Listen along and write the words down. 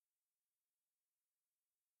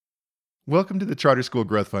Welcome to the Charter School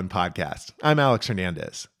Growth Fund podcast. I'm Alex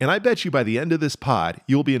Hernandez, and I bet you by the end of this pod,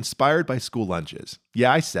 you'll be inspired by school lunches.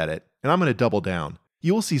 Yeah, I said it, and I'm going to double down.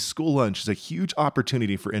 You will see school lunch as a huge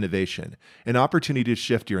opportunity for innovation, an opportunity to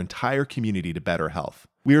shift your entire community to better health.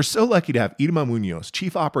 We are so lucky to have Irma Munoz,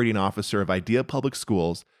 Chief Operating Officer of IDEA Public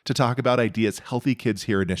Schools, to talk about IDEA's Healthy Kids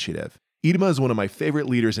Here initiative. Irma is one of my favorite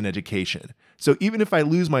leaders in education, so even if I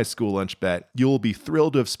lose my school lunch bet, you will be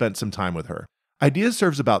thrilled to have spent some time with her. IDEA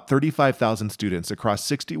serves about 35,000 students across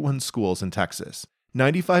 61 schools in Texas.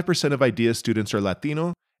 95% of IDEA students are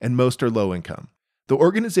Latino, and most are low income. The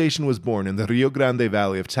organization was born in the Rio Grande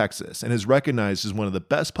Valley of Texas and is recognized as one of the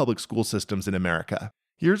best public school systems in America.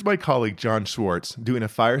 Here's my colleague John Schwartz doing a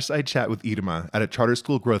fireside chat with Irma at a Charter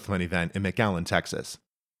School Growth Fund event in McAllen, Texas.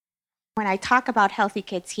 When I talk about Healthy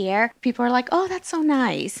Kids Here, people are like, oh, that's so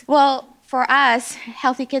nice. Well, for us,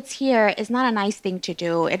 Healthy Kids Here is not a nice thing to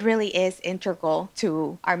do. It really is integral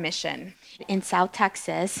to our mission. In South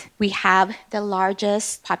Texas, we have the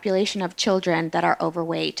largest population of children that are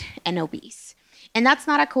overweight and obese. And that's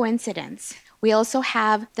not a coincidence. We also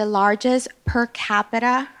have the largest per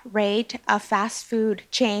capita rate of fast food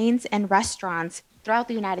chains and restaurants throughout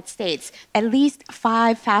the United States. At least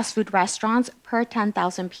 5 fast food restaurants per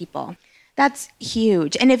 10,000 people. That's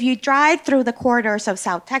huge. And if you drive through the corridors of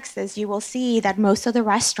South Texas, you will see that most of the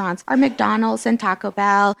restaurants are McDonald's and Taco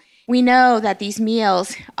Bell. We know that these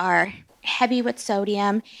meals are heavy with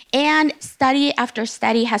sodium, and study after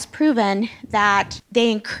study has proven that they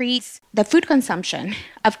increase the food consumption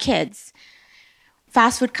of kids.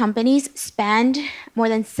 Fast food companies spend more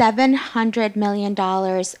than $700 million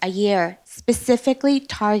a year specifically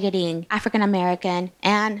targeting African American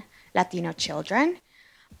and Latino children.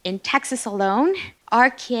 In Texas alone, our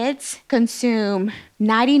kids consume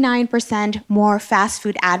 99% more fast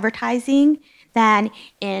food advertising than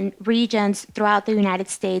in regions throughout the United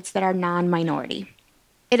States that are non-minority.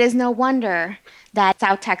 It is no wonder that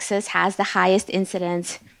South Texas has the highest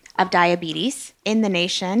incidence of diabetes in the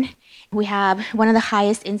nation. We have one of the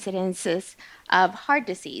highest incidences of heart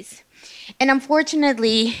disease. And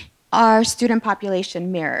unfortunately, our student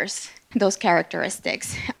population mirrors those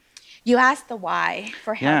characteristics. You asked the why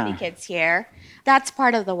for Healthy Kids Here. That's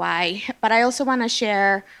part of the why, but I also want to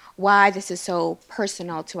share why this is so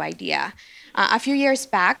personal to IDEA. A few years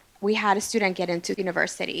back, we had a student get into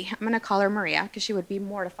university. I'm going to call her Maria because she would be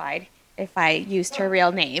mortified if I used her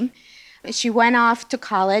real name. She went off to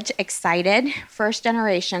college excited,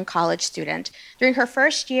 first-generation college student. During her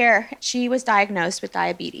first year, she was diagnosed with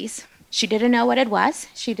diabetes. She didn't know what it was,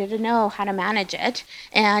 she didn't know how to manage it,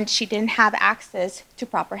 and she didn't have access to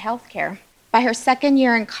proper health care. By her second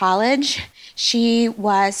year in college, she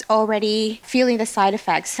was already feeling the side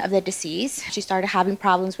effects of the disease. She started having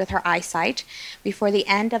problems with her eyesight. Before the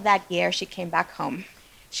end of that year, she came back home.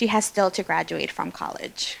 She has still to graduate from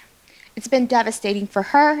college. It's been devastating for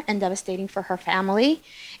her and devastating for her family.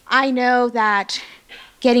 I know that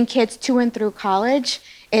getting kids to and through college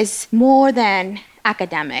is more than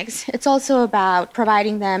academics. It's also about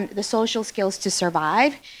providing them the social skills to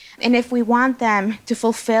survive. And if we want them to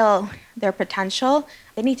fulfill their potential,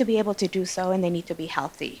 they need to be able to do so and they need to be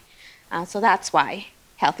healthy. So that's why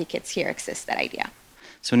Healthy Kids Here exists at IDEA.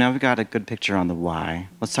 So now we've got a good picture on the why.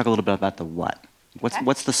 Let's talk a little bit about the what.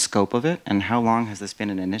 What's the scope of it and how long has this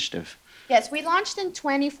been an initiative? Yes, we launched in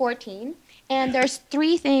 2014 and there's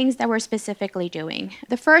 3 things that we're specifically doing.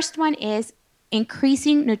 The first one is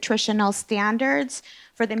increasing nutritional standards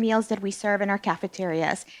for the meals that we serve in our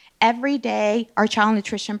cafeterias. Every day, our child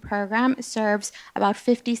nutrition program serves about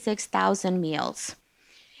 56,000 meals.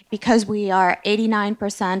 Because we are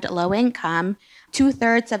 89% low income,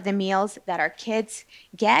 2/3 of the meals that our kids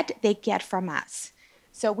get, they get from us.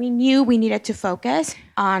 So we knew we needed to focus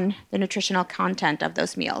on the nutritional content of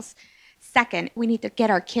those meals. Second, we need to get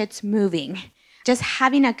our kids moving. Just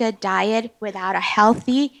having a good diet without a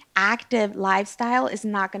healthy, active lifestyle is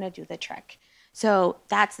not going to do the trick. So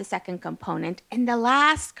that's the second component. And the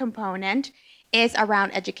last component is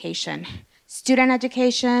around education. Student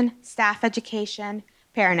education, staff education,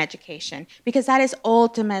 parent education, because that is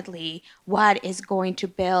ultimately what is going to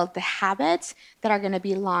build the habits that are going to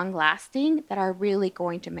be long-lasting, that are really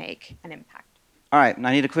going to make an impact. All right, now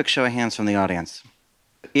I need a quick show of hands from the audience.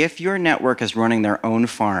 If your network is running their own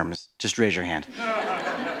farms, just raise your hand.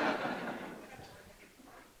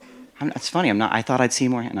 It's funny, I thought I'd see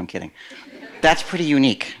more hands. I'm kidding. That's pretty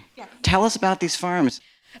unique. Yes. Tell us about these farms.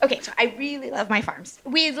 Okay, so I really love my farms.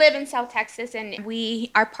 We live in South Texas, and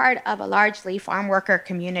we are part of a largely farm worker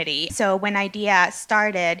community. So when IDEA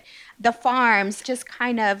started, The farms just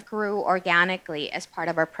kind of grew organically as part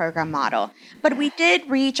of our program model. But we did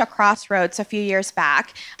reach a crossroads a few years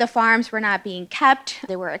back. The farms were not being kept,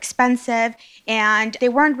 they were expensive, and they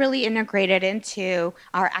weren't really integrated into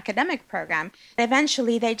our academic program.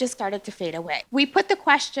 Eventually, they just started to fade away. We put the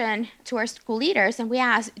question to our school leaders and we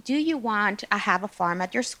asked, do you want to have a farm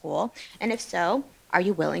at your school? And if so, are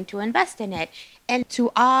you willing to invest in it? And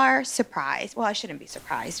to our surprise, well, I shouldn't be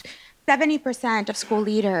surprised, 70% of school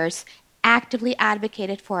leaders actively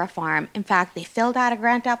advocated for a farm. In fact, they filled out a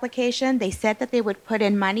grant application. They said that they would put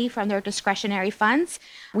in money from their discretionary funds.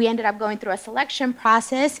 We ended up going through a selection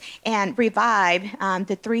process and revived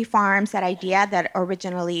the 3 farms at IDEA that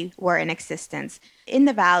originally were in existence. In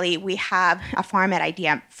the Valley, we have a farm at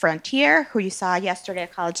IDEA Frontier, who you saw yesterday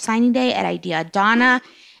at College Signing Day, at IDEA Donna,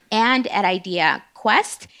 and at IDEA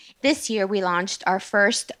Quest. This year, we launched our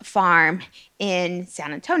first farm in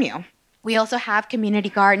San Antonio. We also have community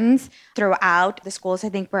gardens throughout the schools. I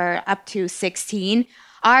think we're up to 16.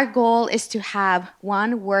 Our goal is to have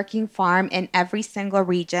one working farm in every single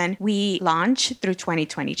region we launch through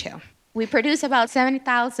 2022. We produce about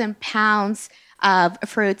 70,000 pounds of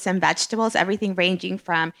fruits and vegetables, everything ranging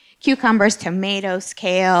from cucumbers, tomatoes,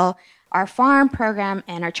 kale. Our farm program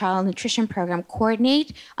and our child nutrition program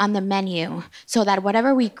coordinate on the menu so that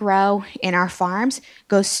whatever we grow in our farms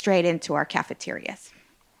goes straight into our cafeterias.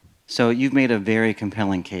 So you've made a very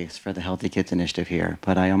compelling case for the Healthy Kids Initiative here,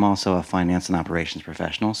 but I am also a finance and operations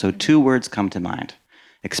professional, so 2 words come to mind: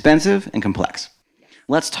 expensive and complex.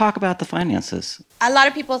 Let's talk about the finances. A lot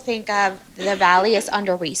of people think of the Valley as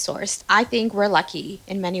under-resourced. I think we're lucky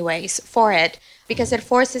in many ways for it because it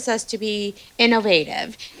forces us to be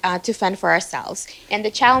innovative, to fend for ourselves. And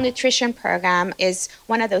the Child Nutrition Program is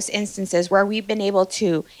one of those instances where we've been able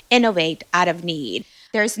to innovate out of need.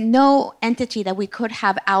 There's no entity that we could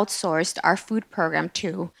have outsourced our food program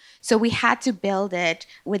to. So we had to build it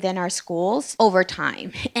within our schools over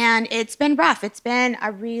time. And it's been rough. It's been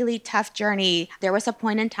a really tough journey. There was a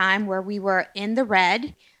point in time where we were in the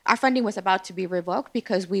red. Our funding was about to be revoked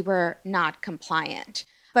because we were not compliant.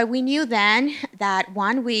 But we knew then that,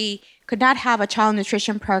 one, we could not have a child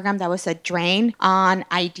nutrition program that was a drain on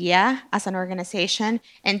IDEA as an organization.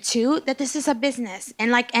 And 2, that this is a business. And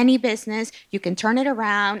like any business, you can turn it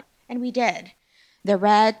around. And we did. The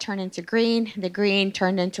red turned into green. The green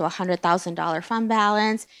turned into a $100,000 fund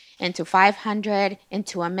balance, into 500,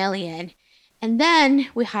 into $1 million. And then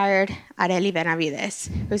we hired Arely Benavides,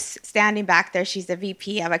 who's standing back there. She's the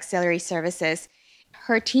VP of Auxiliary Services.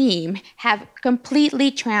 Her team have completely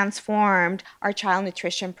transformed our child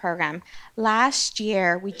nutrition program. Last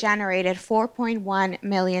year, we generated $4.1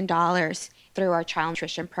 million through our child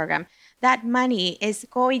nutrition program. That money is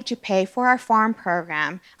going to pay for our farm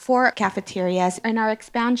program, for cafeterias in our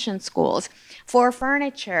expansion schools, for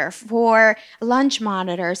furniture, for lunch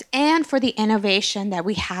monitors, and for the innovation that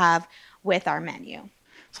we have with our menu.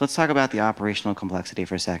 So let's talk about the operational complexity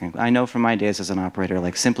for a second. I know from my days as an operator,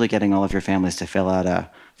 like simply getting all of your families to fill out a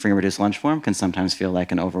free and reduced lunch form can sometimes feel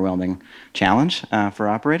like an overwhelming challenge for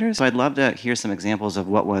operators. So I'd love to hear some examples of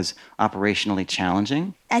what was operationally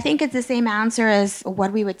challenging. I think it's the same answer as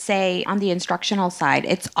what we would say on the instructional side.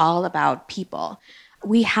 It's all about people.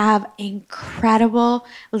 We have incredible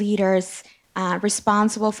leaders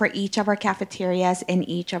responsible for each of our cafeterias in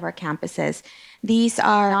each of our campuses. These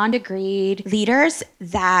are on-degree leaders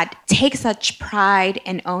that take such pride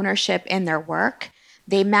and ownership in their work.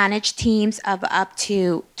 They manage teams of up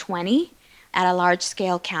to 20 at a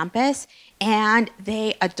large-scale campus, and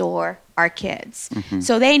they adore our kids.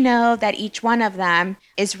 So they know that each one of them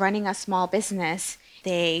is running a small business.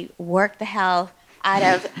 They work the hell out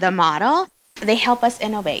of the model. They help us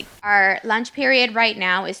innovate. Our lunch period right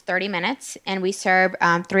now is 30 minutes, and we serve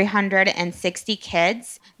 360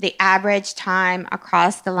 kids. The average time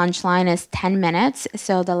across the lunch line is 10 minutes,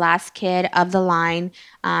 so the last kid of the line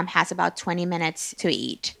has about 20 minutes to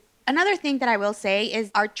eat. Another thing that I will say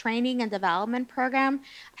is our training and development program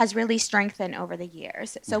has really strengthened over the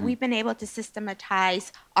years. So we've been able to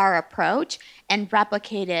systematize our approach and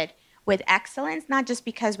replicate it with excellence, not just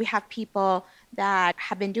because we have people that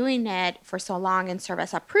have been doing it for so long and serve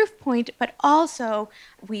as a proof point, but also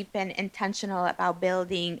we've been intentional about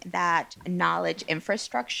building that knowledge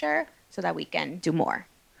infrastructure so that we can do more.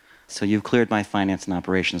 So you've cleared my finance and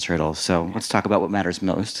operations hurdles. So let's talk about what matters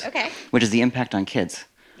most, which is the impact on kids.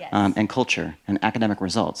 Yes. And culture and academic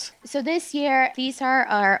results. So this year, these are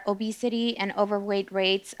our obesity and overweight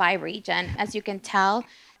rates by region. As you can tell,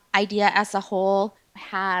 IDEA as a whole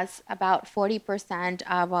has about 40%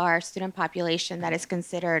 of our student population that is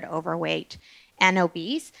considered overweight. and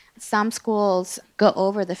obese. Some schools go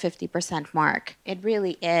over the 50% mark. It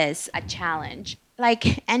really is a challenge.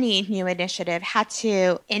 Like any new initiative, had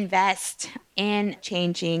to invest in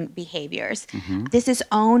changing behaviors. This is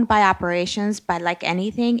owned by operations, but like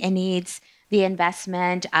anything, it needs the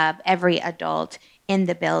investment of every adult in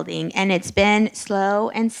the building. And it's been slow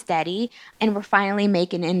and steady, and we're finally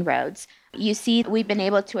making inroads. You see, we've been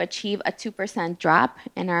able to achieve a 2% drop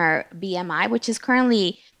in our BMI, which is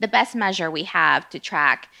currently the best measure we have to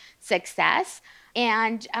track success.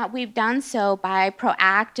 And we've done so by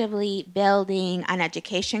proactively building an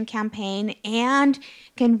education campaign and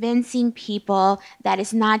convincing people that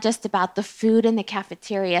it's not just about the food in the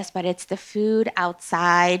cafeterias, but it's the food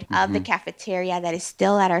outside of the cafeteria that is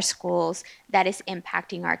still at our schools that is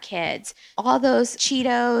impacting our kids. All those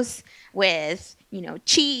Cheetos with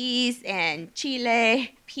cheese and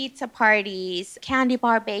chile, pizza parties, candy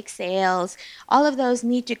bar bake sales, all of those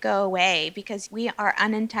need to go away because we are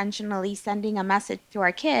unintentionally sending a message to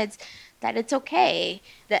our kids that it's okay.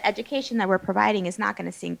 The education that we're providing is not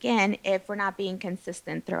going to sink in if we're not being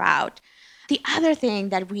consistent throughout. The other thing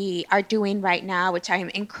that we are doing right now, which I am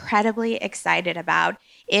incredibly excited about,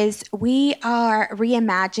 is we are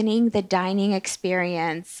reimagining the dining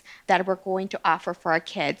experience that we're going to offer for our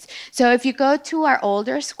kids. So if you go to our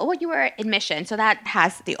older school, you were at Mission, so that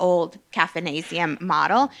has the old Caffeinasium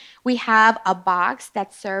model. We have a box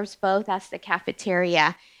that serves both as the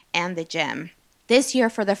cafeteria and the gym. This year,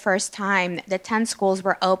 for the first time, the 10 schools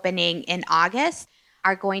we're opening in August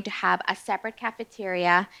are going to have a separate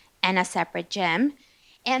cafeteria and a separate gym.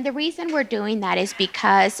 And the reason we're doing that is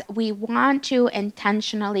because we want to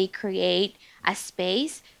intentionally create a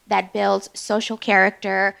space that builds social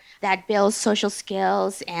character, that builds social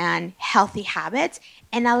skills and healthy habits,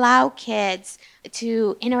 and allow kids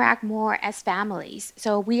to interact more as families.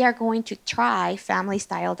 So we are going to try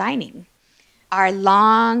family-style dining. Our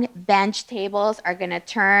long bench tables are going to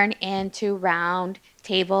turn into round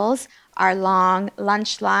tables. Our long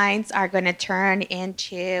lunch lines are going to turn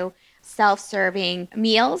into self-serving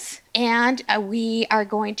meals, and we are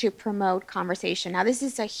going to promote conversation. Now, this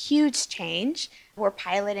is a huge change. We're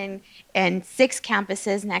piloting in 6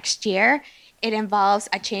 campuses next year. It involves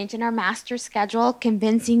a change in our master schedule,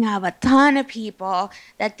 convincing of a ton of people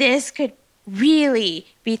that this could really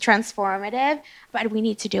be transformative, but we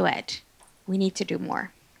need to do it. We need to do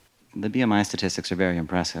more. The BMI statistics are very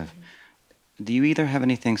impressive. Do you either have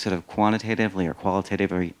anything sort of quantitatively or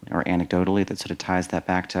qualitatively or anecdotally that sort of ties that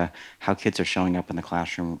back to how kids are showing up in the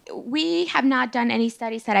classroom? We have not done any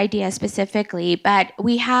studies that idea specifically, but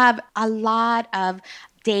we have a lot of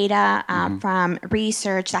data from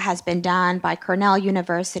research that has been done by Cornell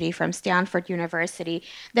University, from Stanford University,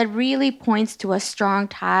 that really points to a strong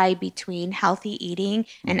tie between healthy eating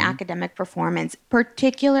and academic performance,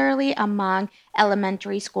 particularly among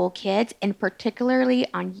elementary school kids and particularly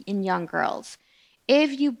in young girls.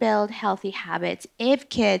 If you build healthy habits, if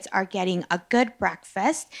kids are getting a good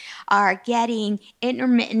breakfast, are getting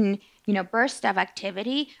intermittent bursts of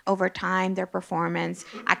activity, over time their performance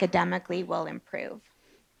academically will improve.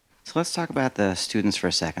 So let's talk about the students for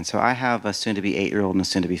a second. So I have a soon-to-be 8-year-old and a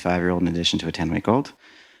soon-to-be 5-year-old in addition to a 10-week-old.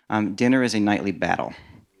 Dinner is a nightly battle.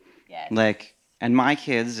 Yes. And my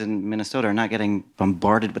kids in Minnesota are not getting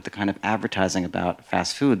bombarded with the kind of advertising about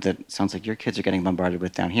fast food that sounds like your kids are getting bombarded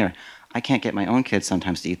with down here. I can't get my own kids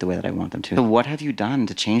sometimes to eat the way that I want them to. So what have you done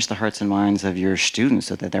to change the hearts and minds of your students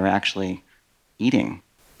so that they're actually eating?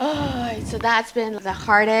 Oh, so that's been the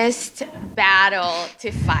hardest battle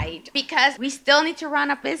to fight because we still need to run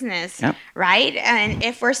a business, right? And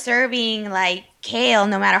if we're serving like kale,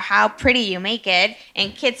 no matter how pretty you make it,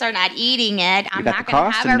 and kids are not eating it, I'm not going to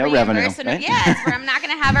have a reimbursable. Right? Yes, I'm not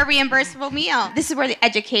going to have a reimbursable meal. This is where the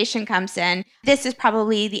education comes in. This is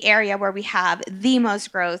probably the area where we have the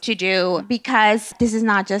most growth to do because this is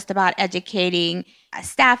not just about educating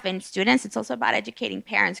staff and students, it's also about educating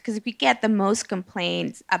parents because we get the most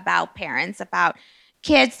complaints about parents, about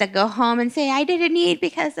kids that go home and say, I didn't eat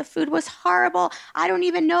because the food was horrible. I don't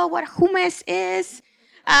even know what hummus is.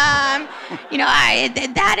 That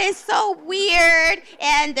is so weird.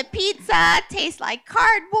 And the pizza tastes like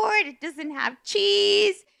cardboard. It doesn't have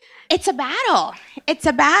cheese. It's a battle. It's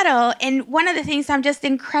a battle. And one of the things I'm just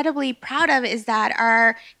incredibly proud of is that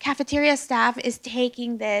our cafeteria staff is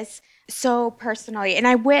taking this so personally. And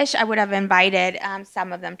I wish I would have invited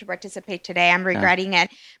some of them to participate today. I'm regretting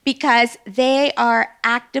it because they are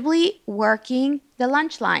actively working the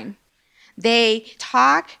lunch line. They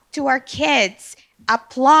talk to our kids,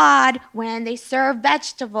 applaud when they serve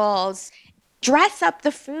vegetables, Dress up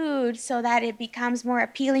the food so that it becomes more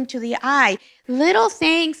appealing to the eye. Little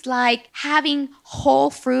things like having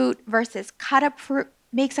whole fruit versus cut up fruit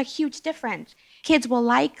makes a huge difference. Kids will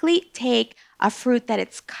likely take a fruit that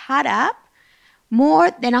it's cut up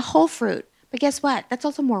more than a whole fruit. But guess what? That's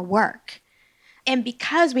also more work. And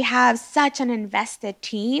because we have such an invested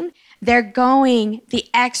team, they're going the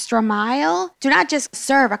extra mile to not just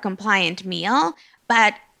serve a compliant meal,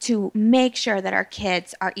 but to make sure that our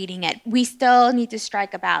kids are eating it. We still need to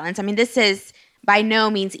strike a balance. I mean, this is by no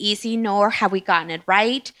means easy, nor have we gotten it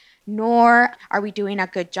right, nor are we doing a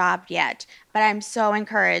good job yet. But I'm so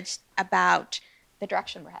encouraged about the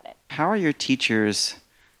direction we're headed. How are your teachers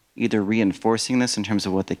either reinforcing this in terms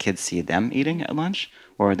of what the kids see them eating at lunch,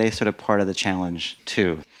 or are they sort of part of the challenge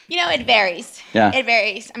too? It varies. Yeah. It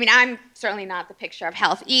varies. I mean, I'm certainly not the picture of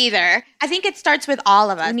health either. I think it starts with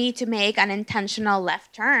all of us. We need to make an intentional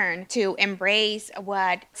left turn to embrace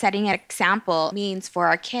what setting an example means for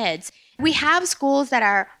our kids. We have schools that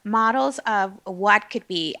are models of what could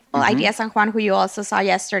be. Idea San Juan, who you also saw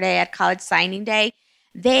yesterday at College Signing Day,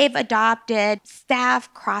 they've adopted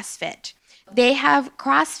staff CrossFit. They have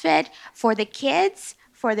CrossFit for the kids,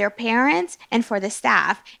 for their parents, and for the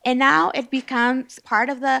staff. And now it becomes part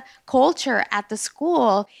of the culture at the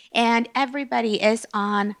school, and everybody is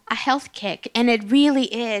on a health kick, and it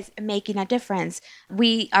really is making a difference.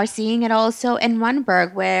 We are seeing it also in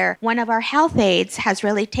Runberg, where one of our health aides has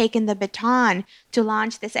really taken the baton to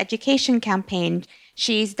launch this education campaign.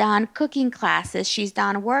 She's done cooking classes, she's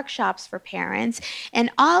done workshops for parents, and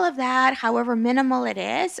all of that, however minimal it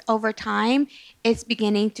is, over time, it's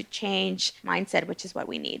beginning to change mindset, which is what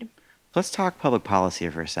we need. Let's talk public policy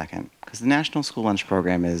for a second, because the National School Lunch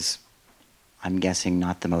Program is, I'm guessing,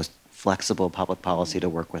 not the most flexible public policy to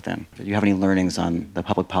work within. Do you have any learnings on the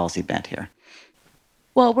public policy bent here?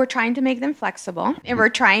 Well, we're trying to make them flexible, and we're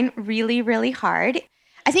trying really, really hard.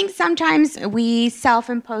 I think sometimes we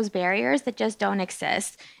self-impose barriers that just don't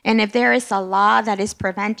exist. And if there is a law that is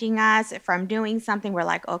preventing us from doing something, we're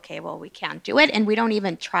like, okay, well, we can't do it. And we don't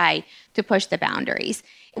even try to push the boundaries.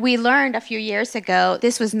 We learned a few years ago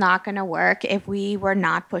this was not going to work if we were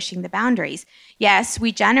not pushing the boundaries. Yes,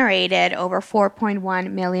 we generated over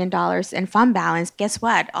 $4.1 million in fund balance. Guess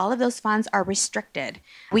what? All of those funds are restricted.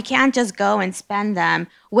 We can't just go and spend them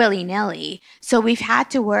willy-nilly. So we've had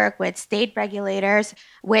to work with state regulators,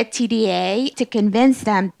 with TDA to convince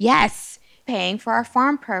them, yes, paying for our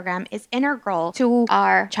farm program is integral to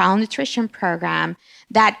our child nutrition program,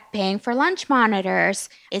 that paying for lunch monitors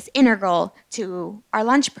is integral to our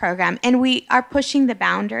lunch program. And we are pushing the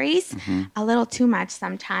boundaries a little too much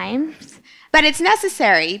sometimes. But it's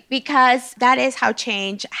necessary because that is how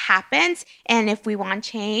change happens. And if we want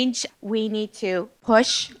change, we need to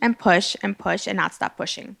push and push and push and not stop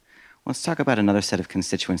pushing. Let's talk about another set of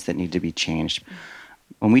constituents that need to be changed.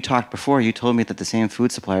 When we talked before, you told me that the same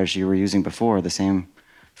food suppliers you were using before are the same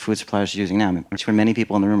food suppliers you're using now, which when many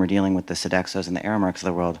people in the room are dealing with the Sodexos and the Aramarks of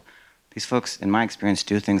the world, these folks, in my experience,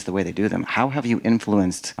 do things the way they do them. How have you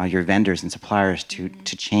influenced your vendors and suppliers to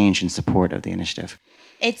change in support of the initiative?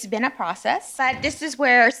 It's been a process, but this is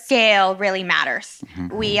where scale really matters.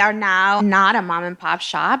 We are now not a mom and pop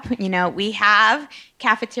shop. We have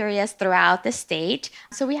cafeterias throughout the state.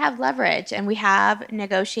 So we have leverage and we have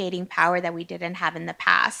negotiating power that we didn't have in the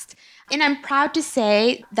past. And I'm proud to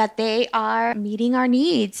say that they are meeting our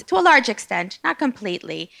needs to a large extent, not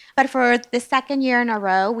completely. But for the second year in a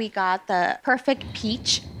row, we got the Perfect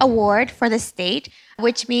Peach Award for the state,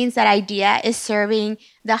 which means that IDEA is serving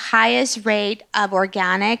the highest rate of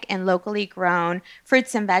organic and locally grown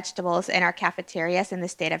fruits and vegetables in our cafeterias in the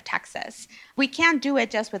state of Texas. We can't do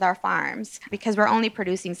it just with our farms because we're only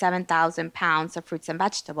producing 7,000 pounds of fruits and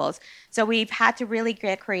vegetables. So we've had to really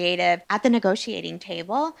get creative at the negotiating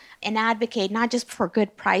table and advocate not just for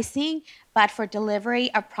good pricing, but for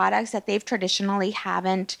delivery of products that they've traditionally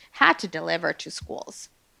haven't had to deliver to schools.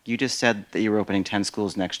 You just said that you were opening 10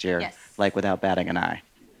 schools next year, Yes. like without batting an eye.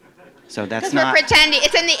 So that's Because not. we're pretending.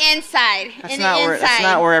 It's in the inside. That's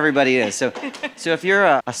not where everybody is. So if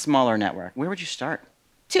you're a smaller network, where would you start?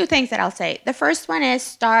 Two things that I'll say. The first one is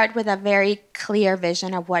start with a very clear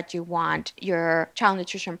vision of what you want your child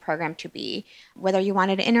nutrition program to be. Whether you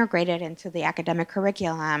want it integrated into the academic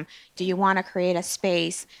curriculum, do you want to create a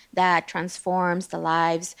space that transforms the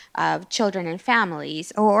lives of children and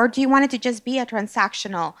families, or do you want it to just be a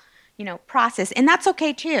transactional process? And that's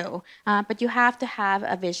okay too, but you have to have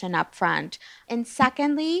a vision up front. And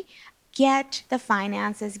secondly, get the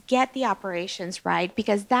finances, get the operations right,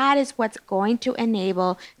 because that is what's going to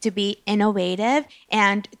enable to be innovative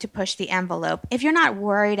and to push the envelope. If you're not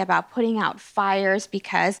worried about putting out fires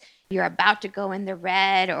because you're about to go in the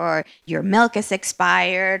red, or your milk is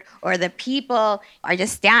expired, or the people are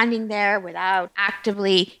just standing there without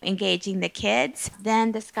actively engaging the kids,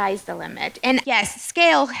 then the sky's the limit. And yes,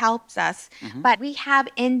 scale helps us, but we have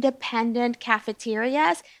independent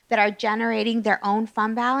cafeterias that are generating their own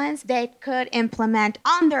fund balance. They could implement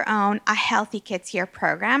on their own a Healthy Kids Here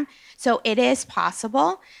program. So it is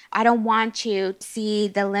possible. I don't want to see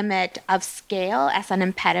the limit of scale as an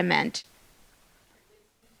impediment.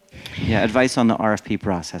 Yeah, advice on the RFP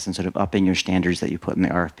process and sort of upping your standards that you put in the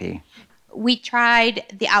RFP. We tried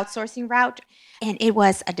the outsourcing route, and it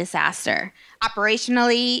was a disaster.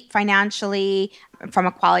 Operationally, financially, from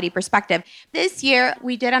a quality perspective. This year,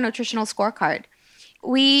 we did a nutritional scorecard.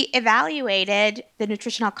 We evaluated the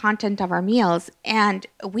nutritional content of our meals, and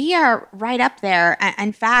we are right up there.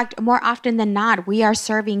 In fact, more often than not, we are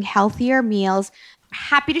serving healthier meals.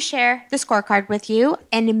 Happy to share the scorecard with you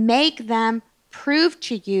and make them prove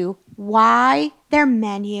to you why their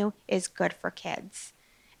menu is good for kids.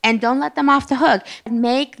 And don't let them off the hook.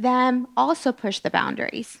 Make them also push the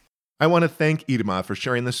boundaries. I want to thank Irma for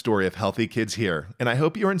sharing the story of Healthy Kids Here, and I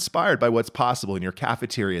hope you're inspired by what's possible in your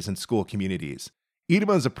cafeterias and school communities.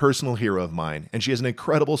 Irma is a personal hero of mine, and she has an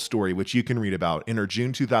incredible story which you can read about in her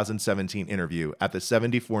June 2017 interview at the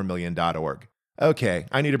 74million.org. Okay,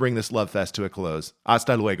 I need to bring this love fest to a close.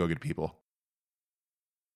 Hasta luego, good people.